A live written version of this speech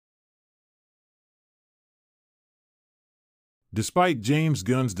Despite James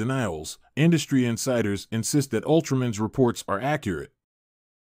Gunn's denials, industry insiders insist that Ultraman's reports are accurate.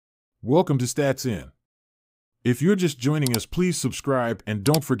 Welcome to Stats In. If you're just joining us, please subscribe and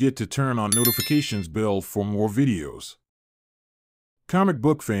don't forget to turn on notifications bell for more videos. Comic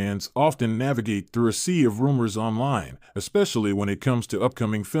book fans often navigate through a sea of rumors online, especially when it comes to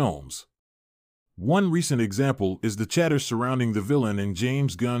upcoming films. One recent example is the chatter surrounding the villain in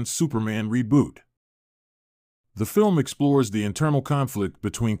James Gunn's Superman reboot. The film explores the internal conflict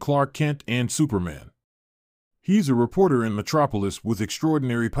between Clark Kent and Superman. He's a reporter in Metropolis with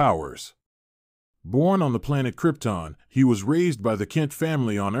extraordinary powers. Born on the planet Krypton, he was raised by the Kent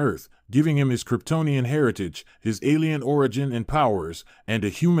family on Earth, giving him his Kryptonian heritage, his alien origin and powers, and a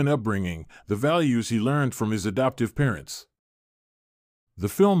human upbringing, the values he learned from his adoptive parents. The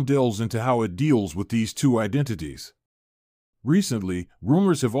film delves into how it deals with these two identities. Recently,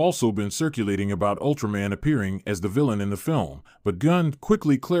 rumors have also been circulating about Ultraman appearing as the villain in the film, but Gunn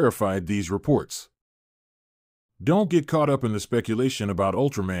quickly clarified these reports. Don't get caught up in the speculation about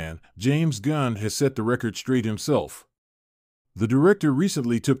Ultraman. James Gunn has set the record straight himself. The director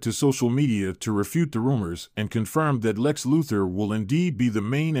recently took to social media to refute the rumors and confirmed that Lex Luthor will indeed be the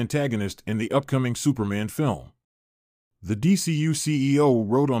main antagonist in the upcoming Superman film. The DCU CEO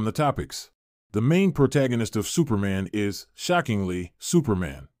wrote on the topics. The main protagonist of Superman is, shockingly,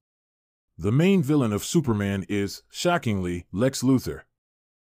 Superman. The main villain of Superman is, shockingly, Lex Luthor.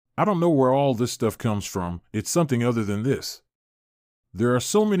 I don't know where all this stuff comes from. It's something other than this. There are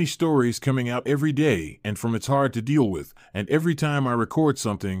so many stories coming out every day, and it's hard to deal with, and every time I record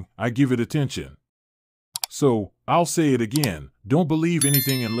something, I give it attention. So, I'll say it again, don't believe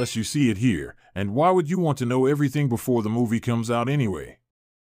anything unless you see it here, and why would you want to know everything before the movie comes out anyway?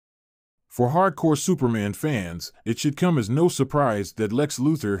 For hardcore Superman fans, it should come as no surprise that Lex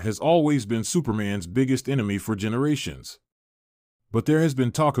Luthor has always been Superman's biggest enemy for generations. But there has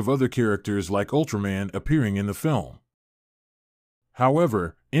been talk of other characters like Ultraman appearing in the film.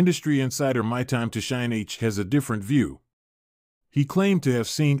 However, industry insider My Time to Shine H has a different view. He claimed to have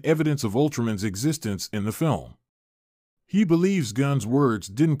seen evidence of Ultraman's existence in the film. He believes Gunn's words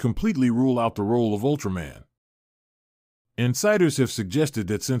didn't completely rule out the role of Ultraman. Insiders have suggested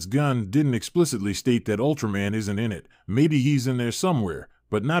that since Gunn didn't explicitly state that Ultraman isn't in it, maybe he's in there somewhere,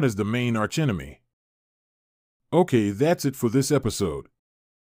 but not as the main archenemy. Okay, that's it for this episode.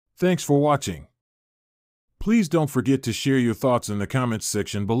 Thanks for watching. Please don't forget to share your thoughts in the comments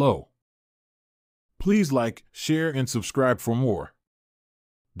section below. Please like, share, and subscribe for more.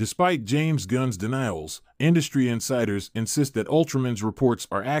 Despite James Gunn's denials, industry insiders insist that Ultraman's reports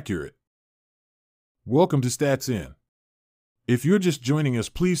are accurate. Welcome to Stats In. If you're just joining us,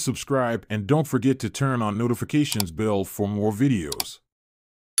 please subscribe and don't forget to turn on notifications bell for more videos.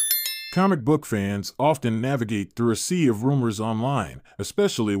 Comic book fans often navigate through a sea of rumors online,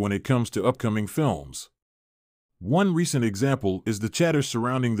 especially when it comes to upcoming films. One recent example is the chatter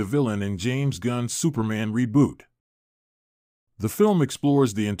surrounding the villain in James Gunn's Superman reboot. The film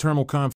explores the internal conflict